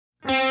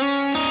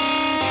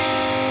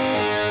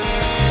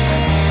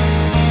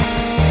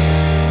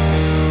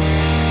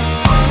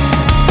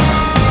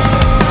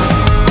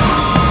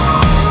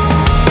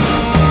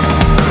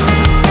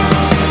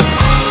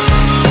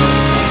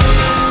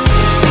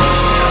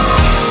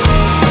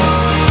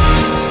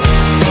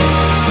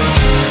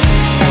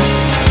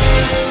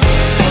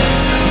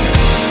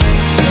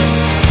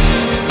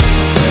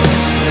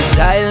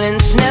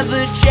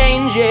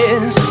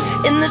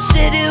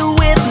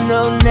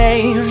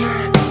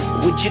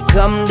don't you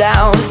come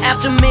down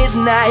after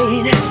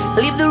midnight,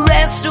 leave the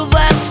rest of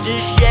us to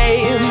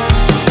shame.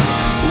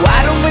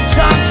 Why don't we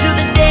talk to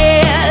the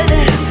dead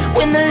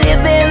when the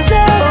living's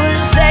all the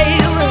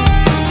same?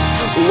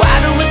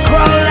 Why don't we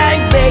crawl like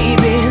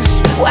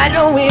babies? Why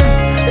don't we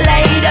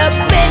light up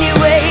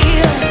anyway?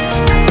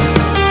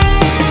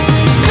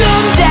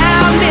 Come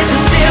down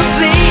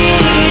Mississippi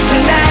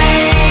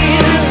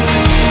tonight,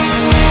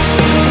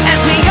 as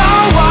we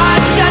all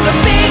watch under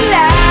big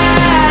lights.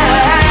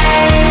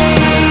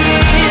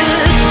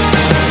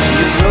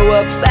 You grow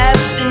up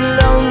fast and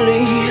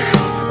lonely,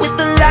 with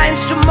the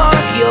lines to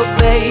mark your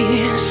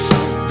face.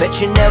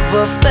 Bet you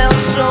never felt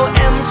so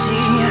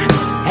empty.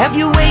 Have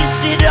you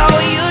wasted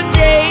all your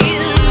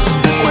days?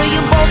 Were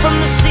you born from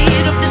the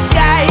seed of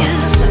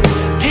disguise?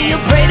 Do you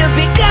pray to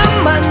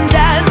become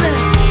undone?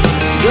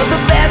 You're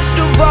the best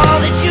of all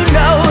that you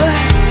know,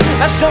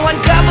 so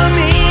uncover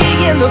me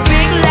in the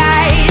big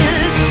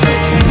lights.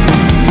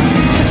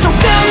 So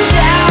come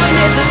down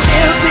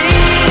Mississippi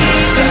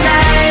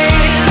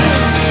tonight,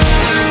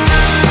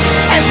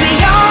 as we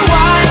all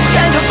watch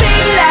under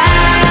big lights.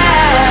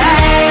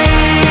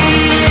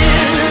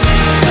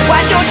 Why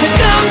don't you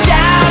come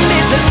down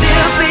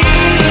Mississippi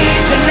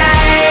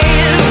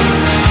tonight,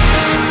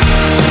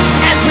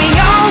 as we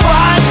all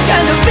watch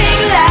under big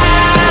lights.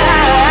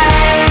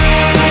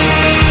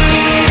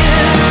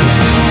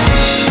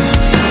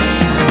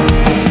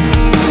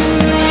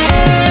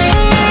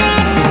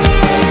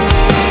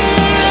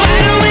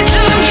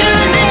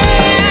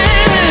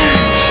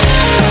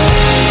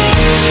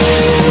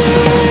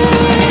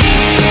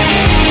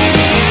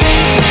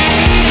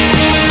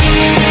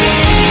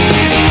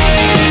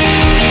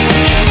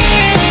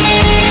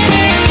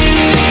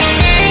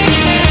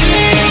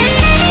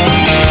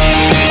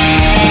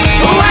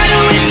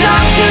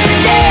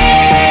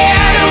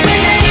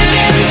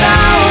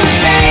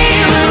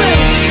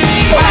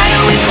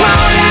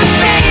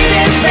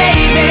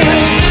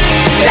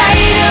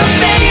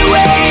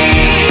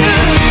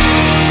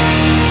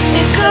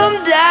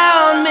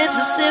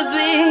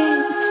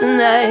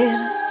 Tonight,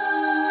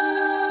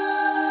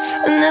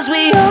 and as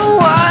we all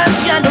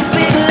watch under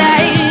big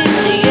lights.